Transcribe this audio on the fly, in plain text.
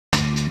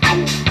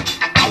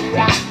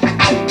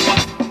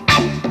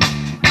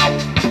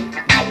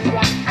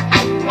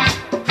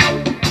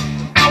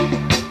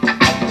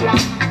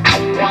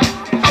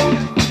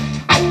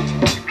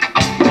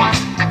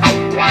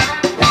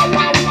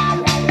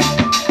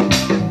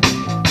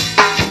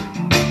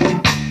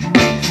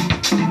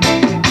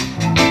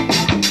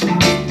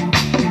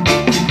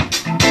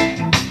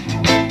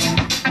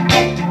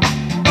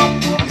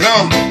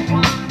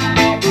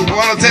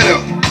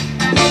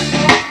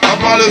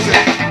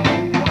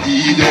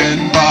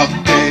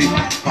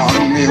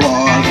the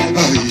wall,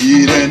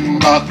 Heathen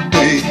back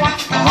day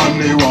on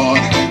the wall,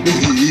 the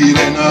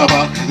Heathen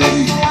back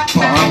day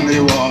on the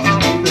wall,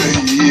 the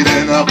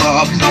Heathen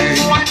back day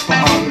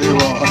on the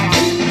wall.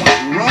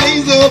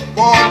 Rise up,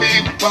 all the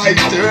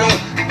fighter,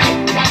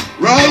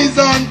 rise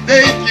and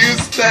take your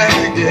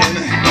stand again.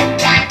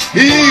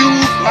 He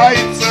who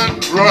fights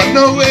and run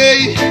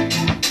away,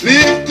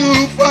 live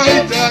to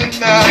fight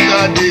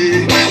another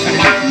day.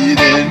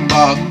 Heathen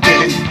back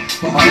day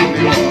on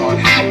the wall,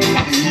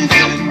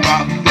 Heathen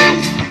back day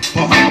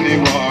on the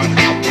wall,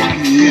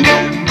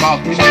 Heathen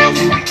back day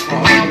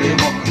on the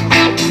wall.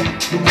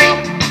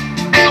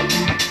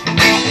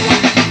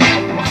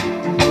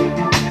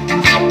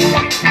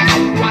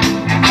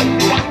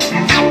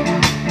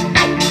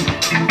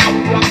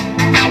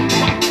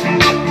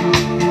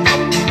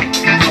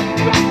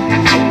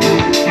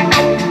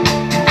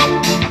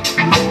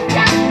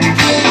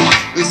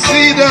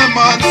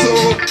 Man so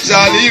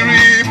jolly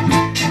reap,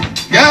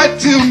 got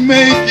to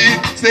make it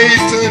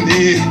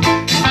Satan-y.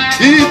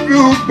 Keep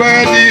your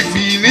body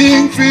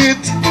feeling fit,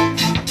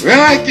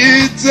 rock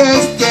it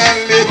just a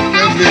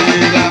little bit.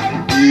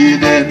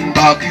 Heathen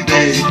back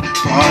day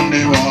on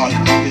the wall,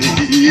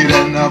 the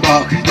Heathen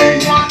back day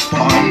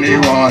on the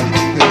wall,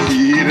 the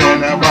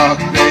Heathen back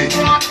day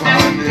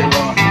on the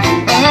wall.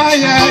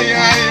 Ay, ay,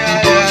 ay,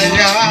 ay, ay,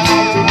 ay.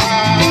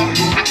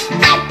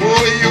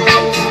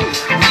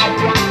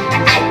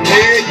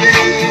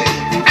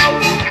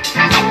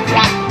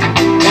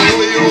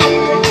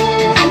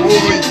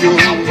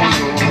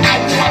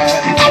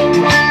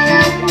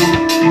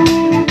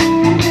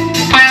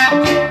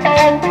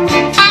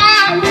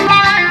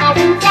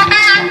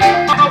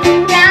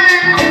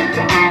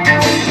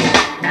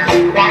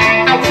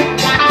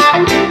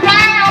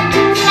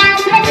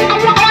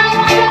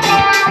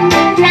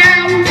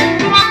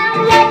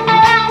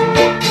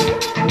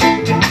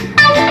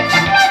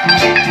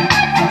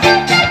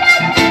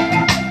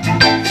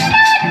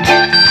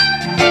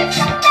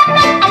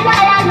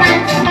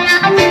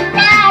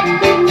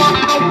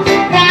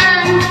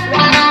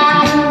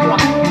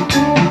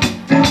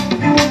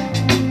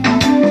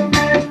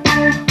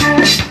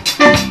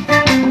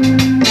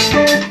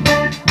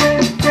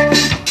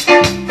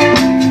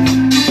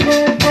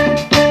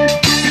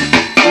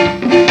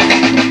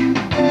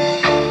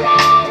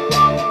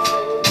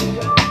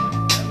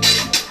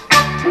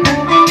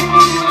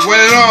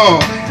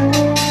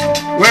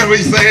 When we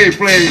say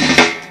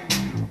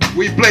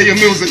we play your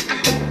music,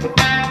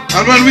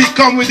 and when we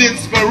come with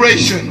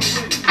inspiration,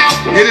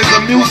 it is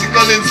a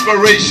musical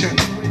inspiration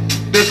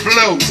that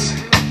flows,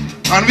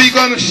 and we're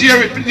going to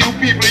share it with you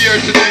people here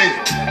today.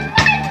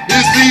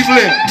 This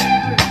evening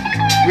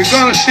we're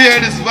going to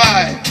share this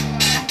vibe,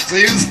 so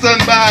you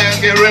stand by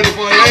and get ready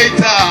for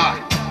later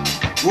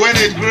when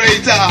it's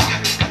greater.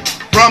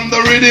 From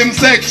the rhythm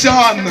section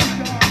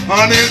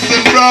on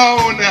Hylton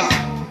Brown,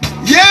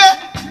 yeah.